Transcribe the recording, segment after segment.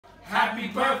Happy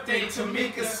birthday,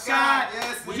 Tamika Scott.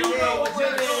 Yes, You know what we're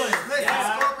doing.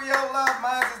 Listen, Scorpio love,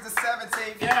 mine is the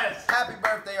 17th. Yes. Happy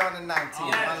birthday on the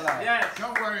 19th. Yes, My love. yes.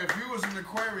 Don't worry, if you was an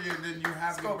Aquarian, then you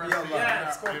have Scorpio birthday. love.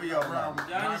 Yeah. Scorpio love.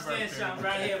 You understand something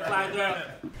right here, fly girl?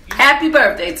 Happy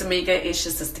birthday, Tamika. It's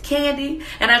your sister Candy.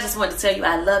 And I just want to tell you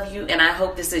I love you and I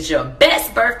hope this is your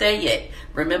best birthday yet.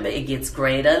 Remember, it gets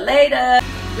greater later.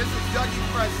 This is Dougie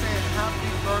Fresh saying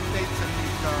happy birthday,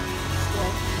 Tamika.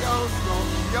 Scorpio,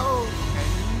 Scorpio.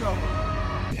 And you know.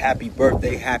 Happy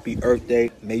birthday, happy Earth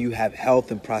Day. May you have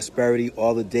health and prosperity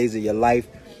all the days of your life.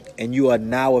 And you are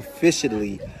now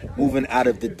officially moving out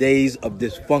of the days of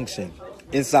dysfunction.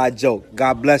 Inside joke.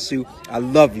 God bless you. I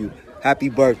love you. Happy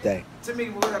birthday.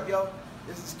 Tamika, what up, yo?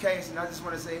 This is Case, and I just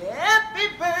want to say happy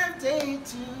birthday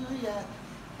to ya.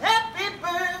 Happy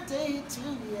birthday to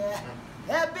ya.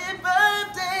 Happy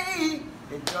birthday.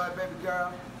 Enjoy, baby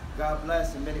girl. God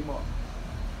bless and many more.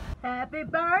 Happy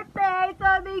birthday,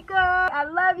 Tamika. I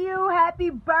love you. Happy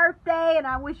birthday, and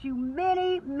I wish you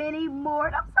many, many more.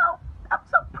 And I'm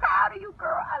so proud of you,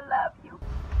 girl. I love you.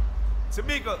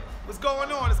 Tamika, what's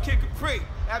going on? It's Kid Capri.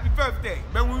 Happy birthday.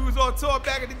 Remember when we was on tour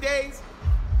back in the days?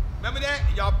 Remember that?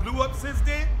 And y'all blew up since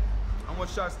then? I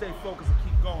want y'all to stay focused and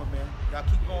keep going, man. Y'all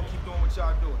keep going, keep doing what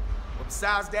y'all doing. But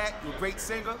besides that, you're a great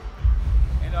singer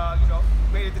and, you know,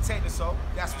 great entertainer, so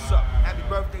that's what's up. Happy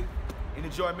birthday and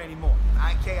enjoy many more.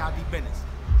 I'll be business.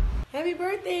 Happy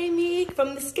birthday, Meek,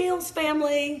 from the Scales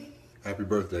family. Happy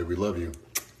birthday. We love you.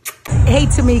 Hey,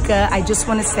 Tamika, I just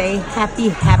want to say happy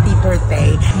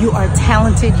birthday. You are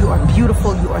talented, you are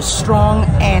beautiful, you are strong,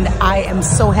 and I am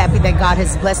so happy that God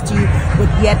has blessed you with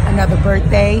yet another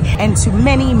birthday and to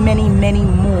many, many, many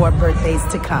more birthdays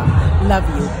to come. Love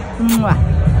you.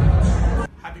 Mwah.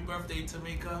 Happy birthday,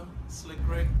 Tamika. Slick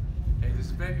Rick. Hey, this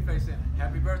is Babyface saying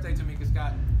happy birthday, Tamika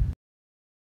Scott.